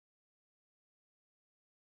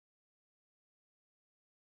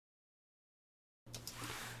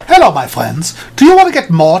Hello my friends, do you want to get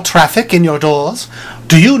more traffic in your doors?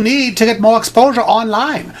 Do you need to get more exposure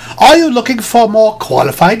online? Are you looking for more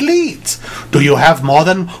qualified leads? Do you have more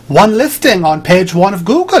than one listing on page 1 of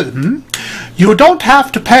Google? You don't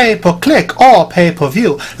have to pay per click or pay per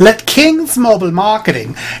view. Let King's Mobile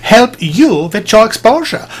Marketing help you with your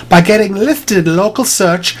exposure by getting listed in local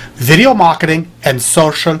search, video marketing and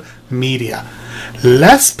social media.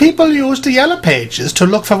 Less people use the yellow pages to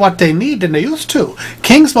look for what they need than they used to.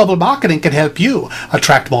 King's Mobile Marketing can help you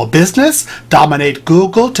attract more business, dominate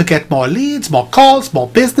Google to get more leads, more calls, more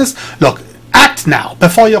business. Look, act now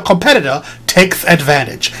before your competitor takes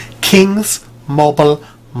advantage. King's Mobile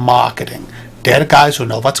Marketing. They're the guys who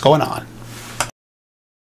know what's going on.